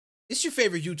It's your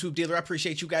favorite YouTube dealer. I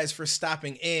appreciate you guys for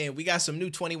stopping in. We got some new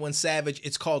 21 Savage.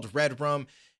 It's called Redrum.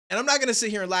 And I'm not going to sit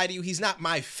here and lie to you. He's not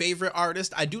my favorite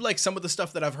artist. I do like some of the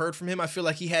stuff that I've heard from him. I feel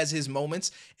like he has his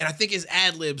moments. And I think his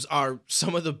ad-libs are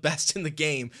some of the best in the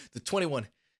game. The 21.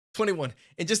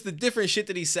 And just the different shit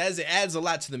that he says, it adds a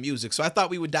lot to the music. So I thought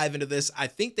we would dive into this. I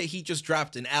think that he just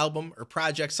dropped an album or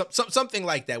project, something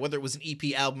like that. Whether it was an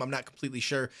EP album, I'm not completely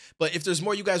sure. But if there's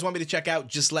more you guys want me to check out,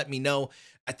 just let me know.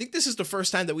 I think this is the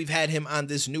first time that we've had him on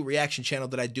this new reaction channel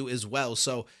that I do as well.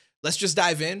 So let's just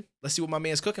dive in. Let's see what my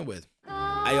man's cooking with.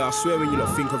 I swear when you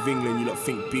lot think of England, you lot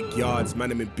think big yards, man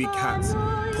them in big hats,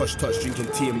 posh touch drinking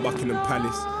tea in Buckingham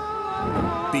Palace,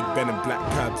 Big Ben and black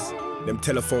cabs, them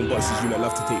telephone boxes you lot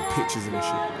love to take pictures and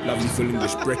shit, lovely full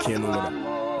English brekkie and all of that.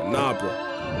 But nah bro,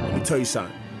 let me tell you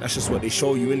something, that's just what they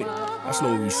show you innit. That's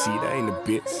not what we see, that ain't the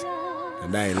bits,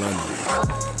 and that ain't London.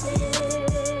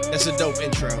 That's a dope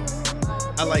intro.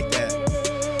 I like that.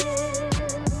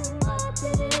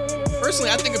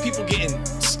 Personally, I think of people getting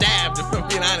stabbed, if I'm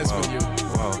being honest with you.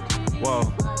 Whoa,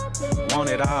 want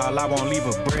it all, I won't leave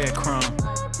a breadcrumb.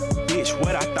 Bitch,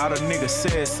 what I thought a nigga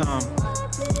said some.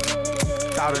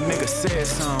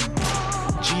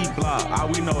 G-block, all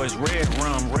we know is red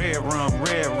rum.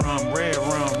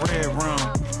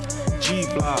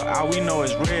 G-block, all we know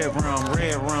is red rum.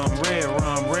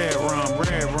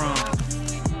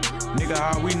 Nigga,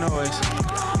 all we know is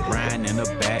riding in the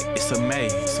back, it's a May.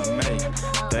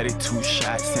 32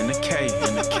 shots in the K.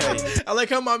 I like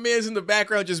how my man's in the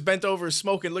background just bent over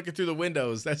smoking, looking through the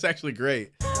windows. That's actually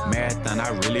great. Marathon,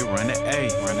 I really run an A.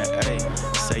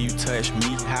 Say you touch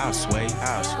me, how sway.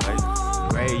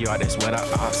 Graveyard, that's what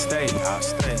I'll stay.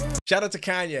 Shout out to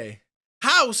Kanye.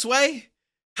 How, Sway?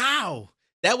 How?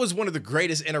 That was one of the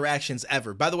greatest interactions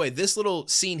ever. By the way, this little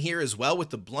scene here as well with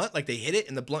the blunt, like they hit it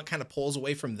and the blunt kind of pulls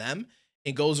away from them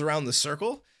and goes around the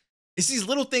circle. It's these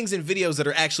little things in videos that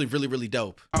are actually really, really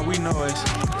dope. All we know is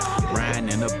riding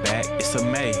in the back, it's a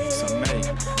May.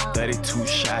 32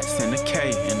 shots in the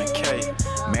K.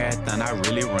 Marathon, I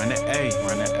really run an A.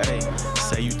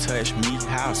 Say you touch me,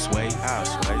 how sway.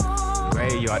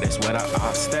 Graveyard, that's what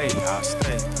I'll stay.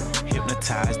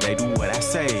 Hypnotized, they do what I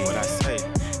say.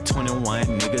 21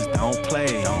 niggas don't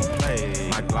play.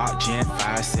 My Glock Gen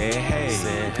 5 said hey.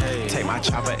 Take my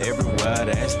chopper everywhere,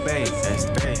 that's bait.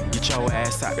 Get your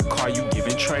ass out the car, you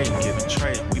giving trade.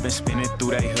 We been spinning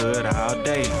through they hood all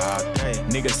day.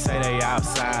 Niggas say they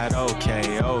outside,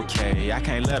 okay. I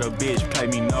can't let a bitch play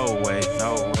me, no way.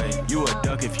 You a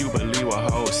duck if you believe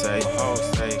what hoes say.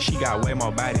 She got way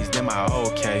more bodies than my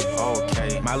okay.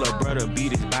 My little brother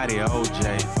beat his body,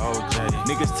 OJ.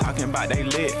 Niggas talking about they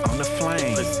lit on the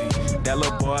flame. That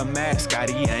little boy mascot,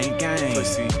 he ain't game.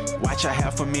 Watch I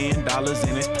 $500,000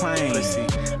 in his plane.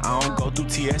 I don't go through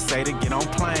TSA to get on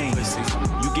planes.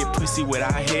 You get pussy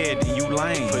without head, then you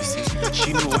lame.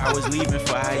 She knew I was leaving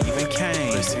before I even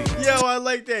came. Yo, I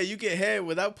like that. You get head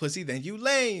without pussy, then you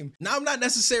lame. Now, I'm not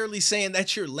necessarily saying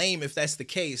that you're lame if that's the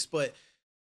case, but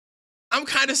I'm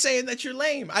kind of saying that you're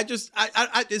lame. Is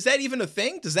that even a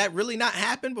thing? Does that really not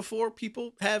happen before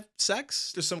people have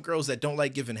sex? There's some girls that don't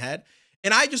like giving head.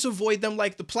 And I just avoid them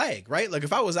like the plague, right? Like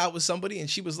if I was out with somebody and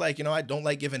she was like, you know, I don't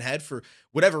like giving head for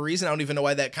whatever reason, I don't even know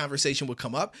why that conversation would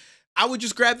come up. I would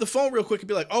just grab the phone real quick and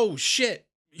be like, oh shit,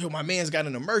 yo, my man's got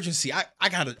an emergency. I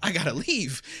gotta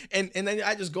leave. And then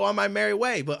I just go on my merry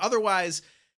way. But otherwise,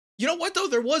 you know what though?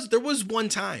 There was one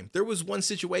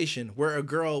situation where a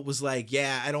girl was like,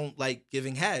 yeah, I don't like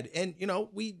giving head. And you know,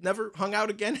 we never hung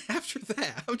out again after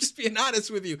that. I'm just being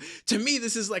honest with you. To me,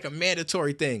 this is like a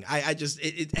mandatory thing.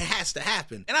 It has to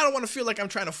happen. And I don't want to feel like I'm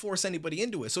trying to force anybody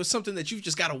into it. So it's something that you've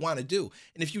just got to want to do.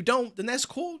 And if you don't, then that's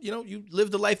cool. You know, you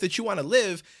live the life that you want to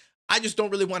live. I just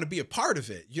don't really want to be a part of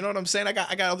it. You know what I'm saying? I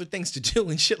got other things to do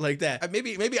and shit like that.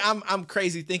 Maybe I'm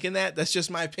crazy thinking that. That's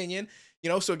just my opinion. You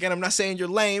know, so again, I'm not saying you're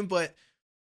lame, but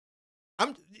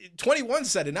 21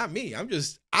 said it, not me. I'm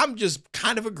just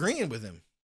kind of agreeing with him.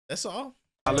 That's all.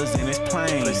 Dollars in his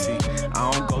plane.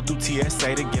 I don't go through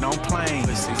TSA to get on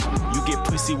planes. You get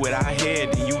pussy without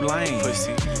head, then you lame.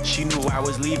 She knew I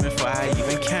was leaving before I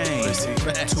even came.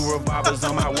 2 revolvers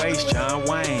on my waist, John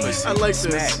Wayne. I like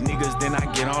Smack this. niggas, then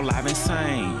I get on live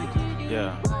insane.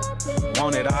 Yeah.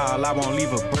 Want it all, I won't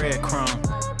leave a breadcrumb.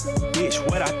 Bitch,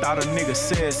 what I thought a nigga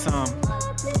said some.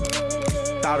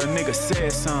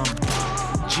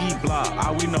 G-block,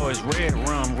 all we know is red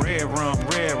rum.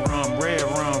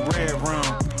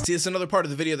 See, it's another part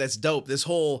of the video that's dope. This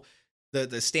whole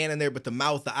the standing there, but the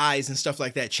mouth, the eyes, and stuff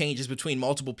like that changes between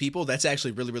multiple people. That's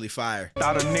actually really, really fire.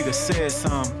 Thought a nigga said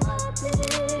some.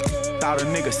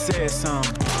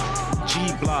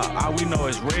 G-block, all we know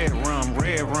is red rum.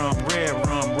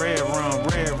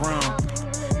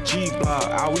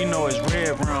 block, all we know is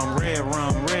red rum, red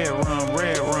rum, red rum,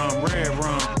 red rum, red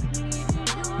rum.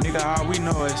 Nigga, all we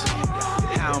know is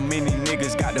how many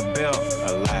niggas got the belt.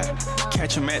 A lot.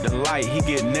 Catch him at the light, he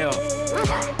get nailed.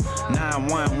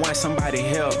 911, somebody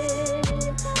help.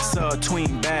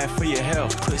 Sub-tween bad for your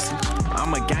health, pussy.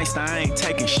 I'm a gangster, I ain't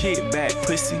taking shit back,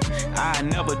 pussy. I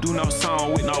never do no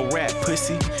song with no rap,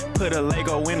 pussy. Put a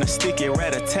Lego in a sticky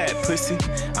rat-a-tat, pussy.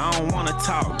 I don't wanna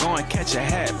talk, go and catch a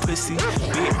hat, pussy.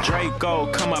 Big Draco,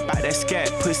 come up out that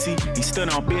scat, pussy. He stood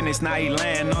on business, now he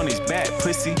laying on his back,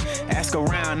 pussy. Ask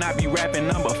around, I be rapping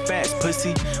number facts,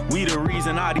 pussy. We the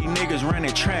reason all these niggas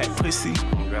running track, pussy.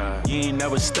 You ain't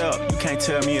never stepped, you can't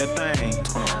tell me a thing.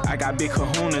 I got big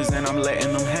kahunas and I'm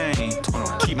letting them hang.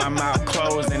 Keep my mouth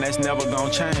closed and that's never gonna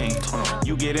change.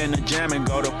 You get in the jam and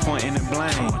go to pointing and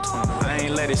blame. I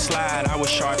ain't let it slide, I was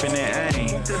sharpening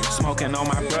aim. Smoking on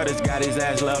my brothers, got his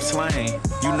ass left slain.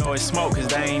 You know it's smoke cause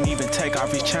they ain't even take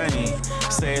off his chain.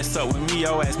 Say it's up with me,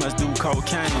 your ass must do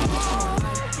cocaine.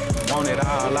 Want it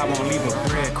all, I won't leave a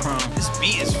breadcrumb. This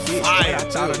beat is fire. I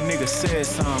thought a nigga said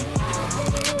something.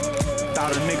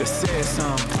 Thought a nigga said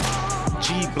something.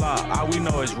 G-block, all we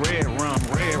know is red rum,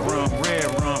 red rum, red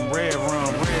rum, red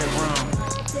rum, red rum.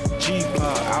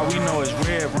 G-block, all we know is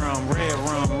red rum, red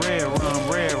rum, red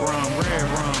rum, red rum, red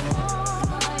rum.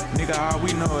 Nigga, all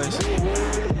we know is.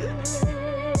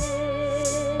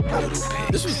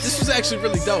 This was actually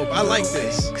really dope. I like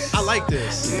this. I like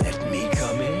this. Let me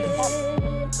come in.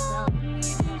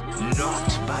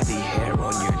 Not by the hair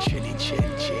on your chinny chin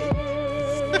chin.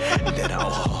 Then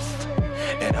I'll huff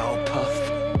and I'll puff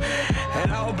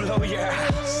and I'll blow your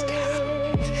house down.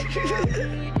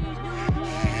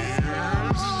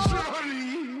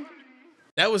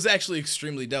 That was actually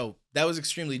extremely dope. That was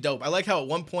extremely dope. I like how at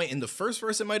one point in the first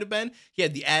verse it might have been, he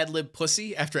had the ad-lib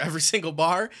pussy after every single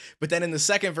bar, but then in the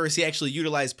second verse he actually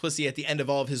utilized pussy at the end of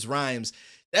all of his rhymes.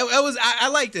 I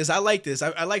like this. I like this.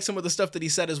 I like some of the stuff that he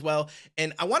said as well.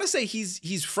 And I want to say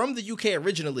he's from the UK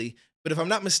originally, but if I'm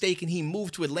not mistaken, he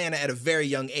moved to Atlanta at a very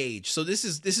young age. So this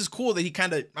is cool that he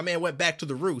kind of, my man went back to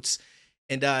the roots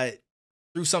and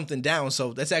threw something down.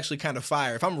 So that's actually kind of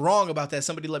fire. If I'm wrong about that,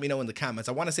 somebody let me know in the comments.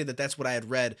 I want to say that that's what I had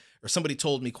read or somebody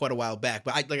told me quite a while back.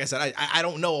 But like I said, I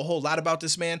don't know a whole lot about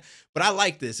this man, but I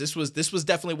like this. This was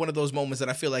definitely one of those moments that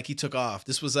I feel like he took off.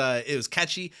 This was it was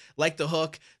catchy, like the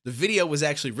hook. The video was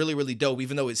actually really, really dope,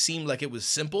 even though it seemed like it was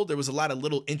simple. There was a lot of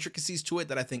little intricacies to it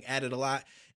that I think added a lot.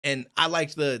 And I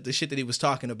liked the shit that he was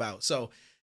talking about. So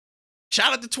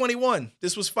shout out to 21.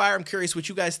 This was fire. I'm curious what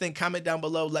you guys think. Comment down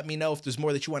below. Let me know if there's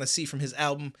more that you want to see from his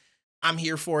album. I'm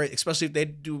here for it, especially if they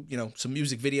do, you know, some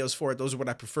music videos for it. Those are what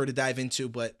I prefer to dive into.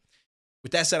 But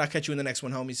with that said, I'll catch you in the next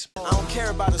one, homies. I don't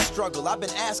care about a struggle. I've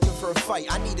been asking for a fight.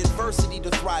 I need adversity to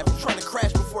thrive. I'm trying to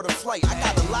crash before the flight. I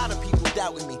got a lot of people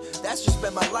doubting me. That's just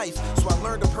been my life. So I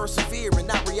learned to persevere and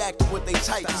not react to what they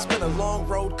type. It's been a long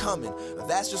road coming.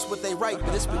 That's just what they write.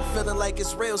 But it's been feeling like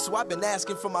it's real, so I've been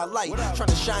asking for my light. Trying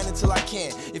to shine until I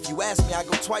can. If you ask me, I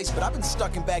go twice. But I've been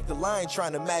stuck in back the line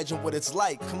trying to imagine what it's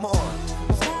like. Come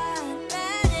on.